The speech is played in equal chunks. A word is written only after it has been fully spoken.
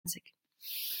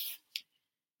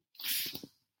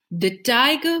The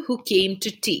Tiger Who Came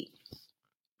to Tea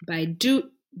by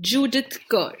Judith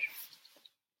Kerr.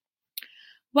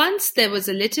 Once there was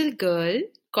a little girl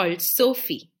called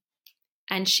Sophie,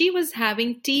 and she was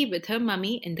having tea with her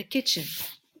mummy in the kitchen.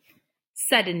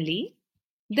 Suddenly,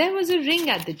 there was a ring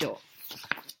at the door.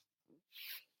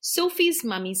 Sophie's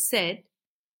mummy said,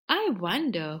 "I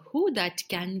wonder who that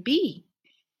can be.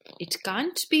 It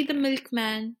can't be the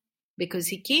milkman, because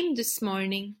he came this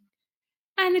morning.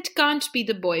 And it can't be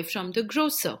the boy from the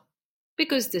grocer,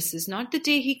 because this is not the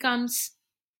day he comes.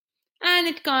 And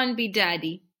it can't be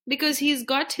Daddy, because he's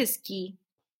got his key.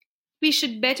 We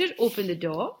should better open the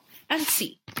door and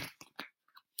see."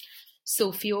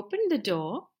 Sophie opened the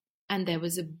door, and there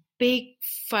was a big,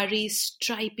 furry,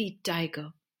 stripy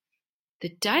tiger. The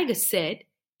tiger said,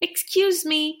 "Excuse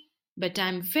me, but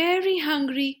I'm very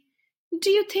hungry. Do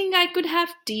you think I could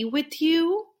have tea with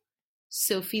you?"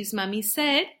 Sophie's mummy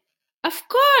said, "Of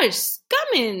course,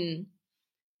 come in."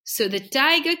 So the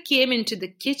tiger came into the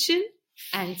kitchen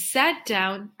and sat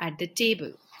down at the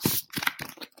table.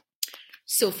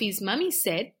 Sophie's mummy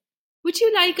said, "Would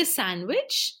you like a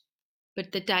sandwich?"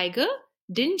 But the tiger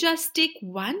didn't just take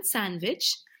one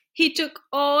sandwich. He took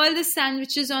all the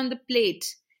sandwiches on the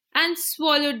plate and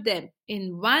swallowed them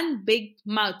in one big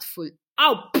mouthful.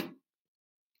 Oup!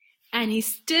 And he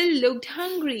still looked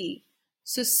hungry.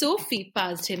 So Sophie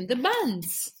passed him the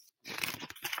buns.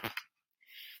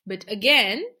 But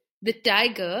again, the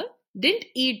tiger didn't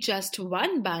eat just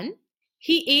one bun.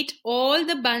 He ate all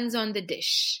the buns on the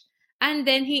dish. And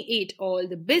then he ate all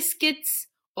the biscuits,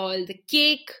 all the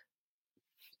cake,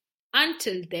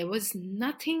 until there was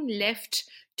nothing left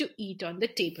to eat on the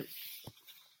table.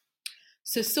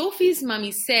 So Sophie's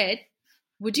mummy said,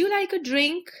 "Would you like a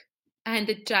drink?" And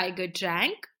the tiger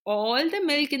drank all the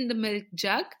milk in the milk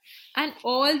jug and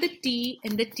all the tea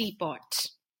in the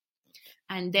teapot.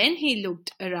 And then he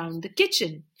looked around the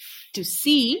kitchen to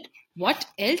see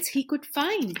what else he could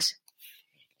find.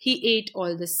 He ate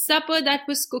all the supper that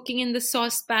was cooking in the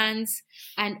saucepans,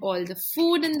 and all the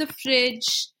food in the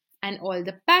fridge, and all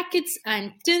the packets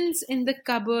and tins in the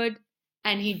cupboard,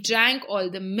 and he drank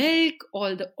all the milk,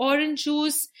 all the orange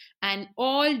juice, and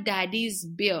all Daddy's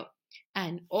beer,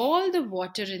 and all the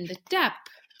water in the tap.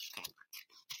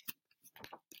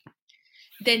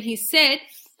 Then he said,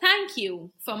 "Thank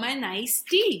you for my nice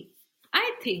tea.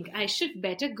 I think I should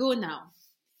better go now."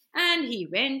 And he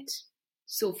went.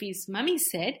 Sophie's mummy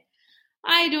said,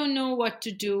 "I don't know what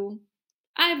to do.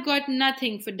 I've got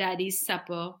nothing for Daddy's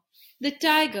supper. The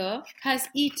tiger has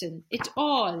eaten it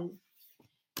all."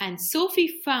 And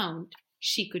Sophie found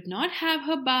she could not have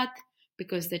her bath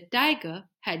because the tiger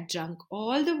had drunk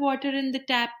all the water in the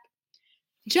tap.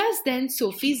 Just then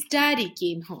Sophie's daddy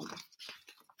came home.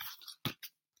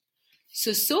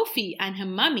 So Sophie and her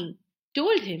mummy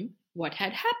told him what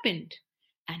had happened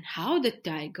and how the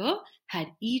tiger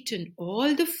had eaten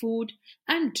all the food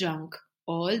and drunk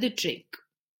all the drink.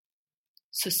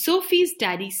 So Sophie's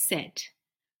daddy said,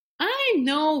 "I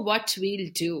know what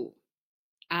we'll do.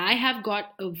 I have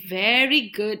got a very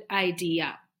good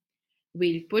idea.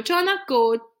 We'll put on our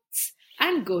coats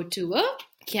and go to a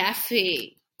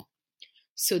cafe."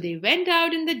 So they went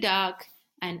out in the dark,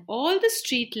 and all the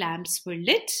street lamps were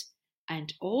lit,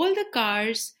 and all the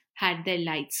cars had their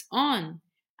lights on,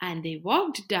 and they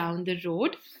walked down the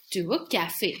road to a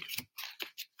cafe.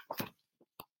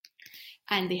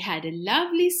 And they had a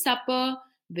lovely supper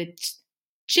with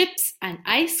chips and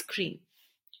ice cream.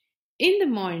 In the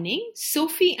morning,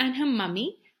 Sophie and her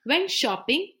mummy went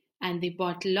shopping, and they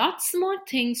bought lots more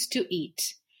things to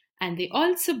eat. And they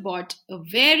also bought a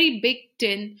very big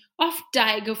tin of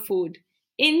tiger food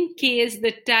in case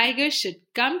the tiger should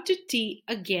come to tea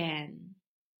again.